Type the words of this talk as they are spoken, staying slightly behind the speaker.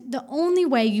the only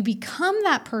way you become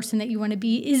that person that you want to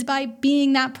be is by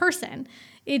being that person.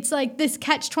 It's like this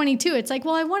catch-22. It's like,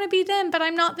 well, I want to be them, but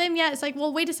I'm not them yet. It's like,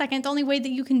 well, wait a second. The only way that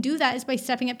you can do that is by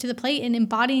stepping up to the plate and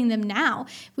embodying them now.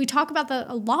 We talk about that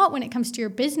a lot when it comes to your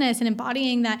business and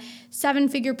embodying that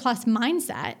 7-figure plus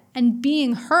mindset and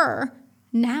being her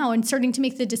now and starting to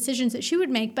make the decisions that she would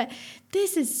make. But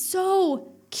this is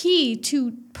so key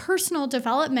to personal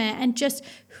development and just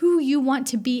who you want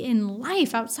to be in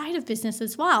life outside of business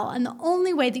as well. And the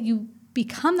only way that you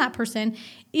become that person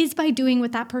is by doing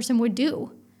what that person would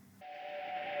do.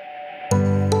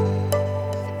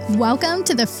 Welcome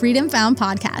to the Freedom Found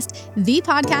podcast, the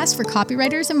podcast for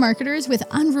copywriters and marketers with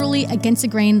unruly,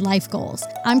 against-the-grain life goals.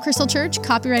 I'm Crystal Church,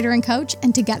 copywriter and coach,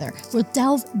 and together we'll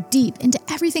delve deep into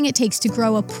everything it takes to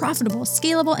grow a profitable,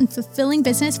 scalable, and fulfilling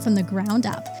business from the ground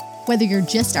up. Whether you're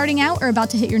just starting out or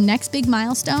about to hit your next big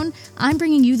milestone, I'm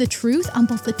bringing you the truth on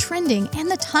both the trending and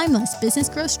the timeless business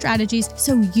growth strategies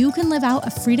so you can live out a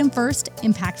freedom-first,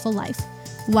 impactful life.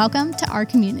 Welcome to our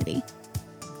community.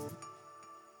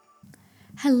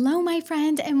 Hello, my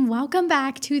friend, and welcome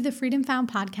back to the Freedom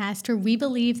Found podcast, where we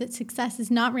believe that success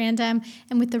is not random,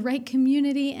 and with the right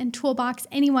community and toolbox,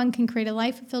 anyone can create a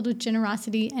life filled with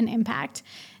generosity and impact.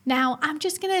 Now, I'm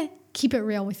just going to keep it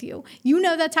real with you. You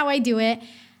know that's how I do it.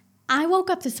 I woke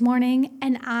up this morning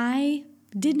and I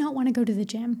did not want to go to the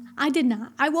gym. I did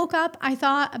not. I woke up, I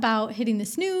thought about hitting the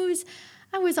snooze.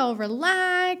 I was all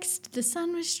relaxed. The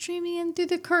sun was streaming in through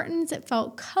the curtains. It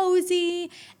felt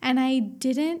cozy. And I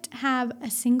didn't have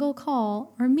a single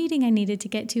call or meeting I needed to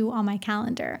get to on my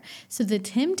calendar. So the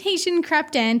temptation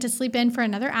crept in to sleep in for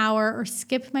another hour or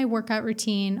skip my workout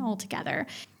routine altogether.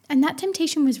 And that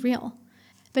temptation was real.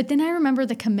 But then I remember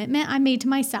the commitment I made to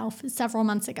myself several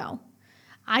months ago.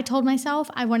 I told myself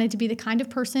I wanted to be the kind of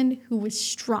person who was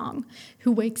strong,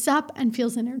 who wakes up and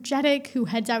feels energetic, who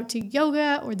heads out to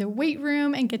yoga or the weight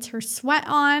room and gets her sweat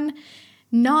on,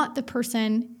 not the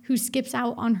person who skips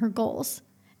out on her goals,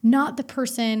 not the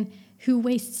person who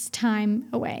wastes time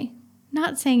away.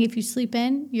 Not saying if you sleep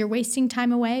in, you're wasting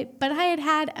time away, but I had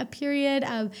had a period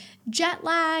of jet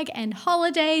lag and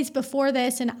holidays before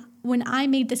this, and when I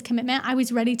made this commitment, I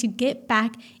was ready to get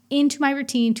back into my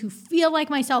routine, to feel like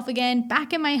myself again,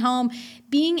 back in my home,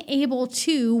 being able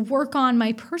to work on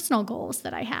my personal goals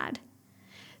that I had.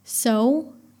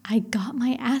 So I got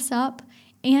my ass up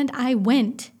and I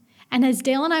went. And as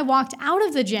Dale and I walked out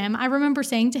of the gym, I remember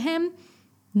saying to him,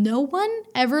 no one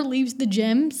ever leaves the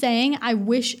gym saying, I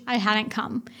wish I hadn't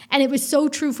come. And it was so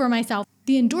true for myself.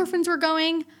 The endorphins were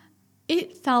going.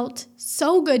 It felt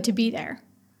so good to be there.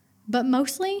 But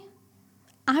mostly,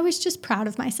 I was just proud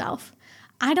of myself.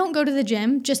 I don't go to the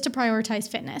gym just to prioritize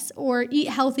fitness or eat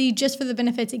healthy just for the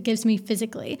benefits it gives me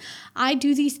physically. I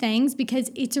do these things because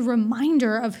it's a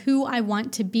reminder of who I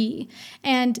want to be.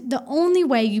 And the only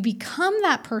way you become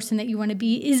that person that you want to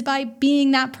be is by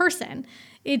being that person.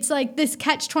 It's like this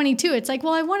catch-22. It's like,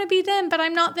 well, I want to be them, but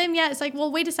I'm not them yet. It's like,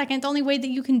 well, wait a second. The only way that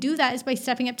you can do that is by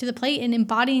stepping up to the plate and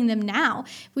embodying them now.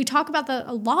 We talk about that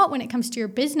a lot when it comes to your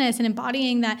business and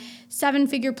embodying that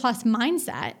 7-figure plus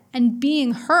mindset and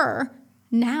being her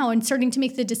now and starting to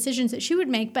make the decisions that she would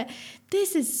make. But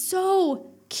this is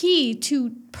so key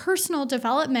to personal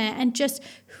development and just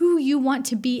who you want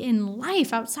to be in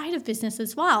life outside of business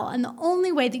as well. And the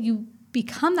only way that you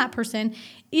become that person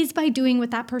is by doing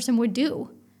what that person would do.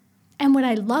 And what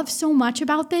I love so much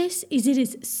about this is it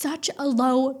is such a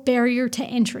low barrier to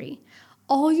entry.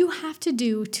 All you have to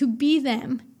do to be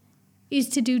them is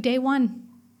to do day one.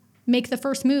 Make the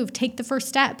first move, take the first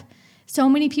step. So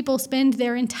many people spend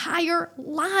their entire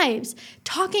lives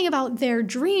talking about their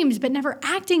dreams but never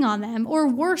acting on them, or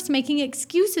worse, making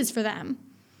excuses for them.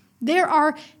 There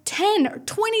are 10 or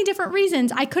 20 different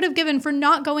reasons I could have given for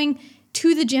not going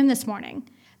to the gym this morning,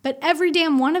 but every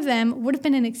damn one of them would have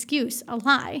been an excuse, a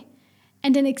lie,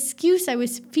 and an excuse I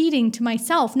was feeding to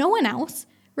myself, no one else,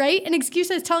 right? An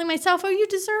excuse I was telling myself, oh, you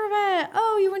deserve it.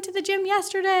 Oh, you went to the gym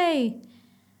yesterday.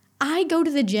 I go to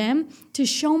the gym to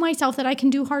show myself that I can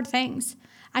do hard things.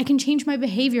 I can change my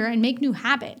behavior and make new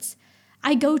habits.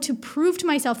 I go to prove to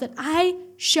myself that I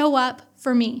show up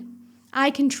for me. I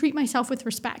can treat myself with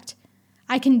respect.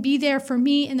 I can be there for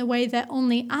me in the way that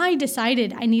only I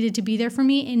decided I needed to be there for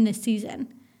me in this season.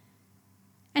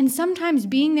 And sometimes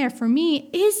being there for me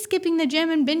is skipping the gym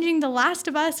and binging The Last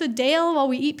of Us with Dale while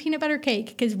we eat peanut butter cake,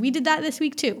 because we did that this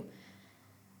week too.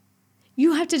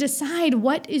 You have to decide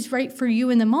what is right for you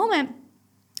in the moment,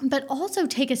 but also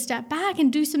take a step back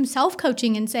and do some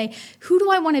self-coaching and say, who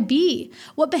do I want to be?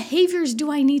 What behaviors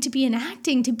do I need to be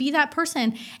enacting to be that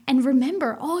person? And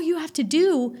remember, all you have to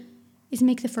do is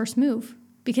make the first move.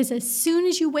 Because as soon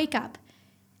as you wake up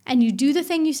and you do the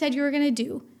thing you said you were going to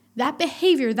do, that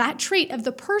behavior, that trait of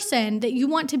the person that you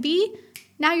want to be,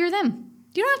 now you're them.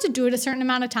 You don't have to do it a certain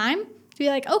amount of time to be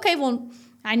like, okay, well,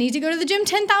 I need to go to the gym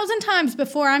 10,000 times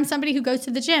before I'm somebody who goes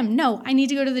to the gym. No, I need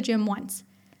to go to the gym once.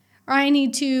 Or I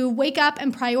need to wake up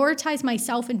and prioritize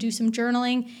myself and do some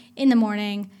journaling in the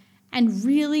morning and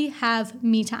really have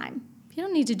me time. You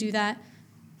don't need to do that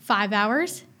 5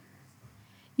 hours.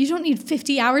 You don't need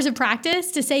 50 hours of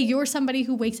practice to say you're somebody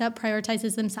who wakes up,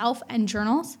 prioritizes themselves, and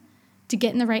journals to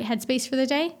get in the right headspace for the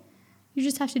day. You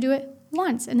just have to do it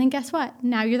once. And then guess what?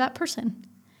 Now you're that person.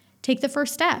 Take the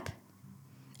first step.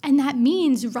 And that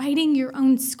means writing your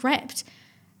own script,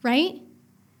 right?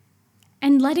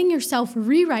 And letting yourself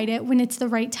rewrite it when it's the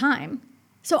right time.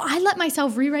 So I let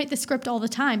myself rewrite the script all the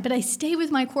time, but I stay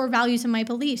with my core values and my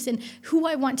beliefs and who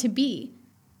I want to be.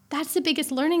 That's the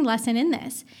biggest learning lesson in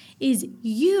this, is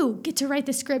you get to write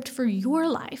the script for your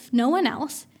life, no one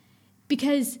else,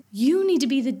 because you need to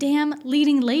be the damn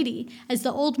leading lady, as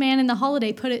the old man in The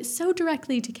Holiday put it so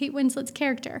directly to Kate Winslet's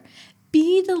character.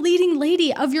 Be the leading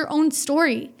lady of your own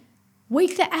story.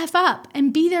 Wake the F up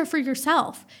and be there for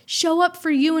yourself. Show up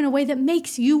for you in a way that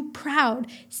makes you proud.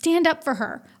 Stand up for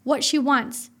her, what she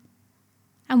wants,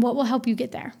 and what will help you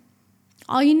get there.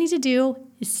 All you need to do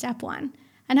is step one,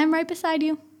 and I'm right beside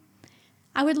you.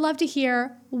 I would love to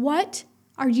hear, what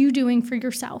are you doing for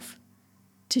yourself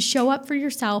to show up for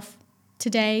yourself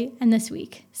today and this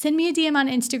week? Send me a DM on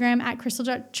Instagram at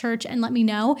crystal.church and let me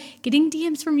know. Getting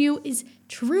DMs from you is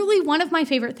truly one of my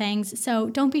favorite things. So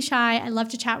don't be shy. I love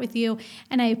to chat with you,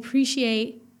 and I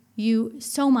appreciate you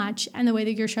so much and the way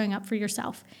that you're showing up for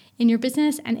yourself in your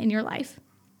business and in your life.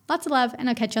 Lots of love, and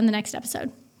I'll catch you on the next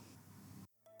episode.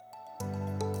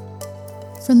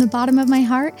 From the bottom of my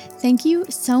heart, thank you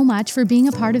so much for being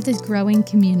a part of this growing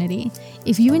community.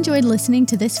 If you enjoyed listening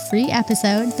to this free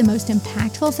episode, the most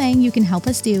impactful thing you can help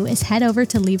us do is head over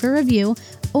to leave a review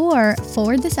or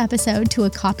forward this episode to a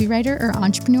copywriter or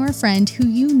entrepreneur friend who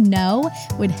you know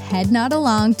would head nod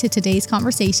along to today's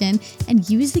conversation and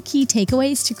use the key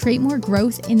takeaways to create more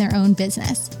growth in their own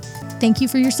business. Thank you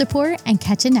for your support, and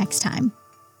catch you next time.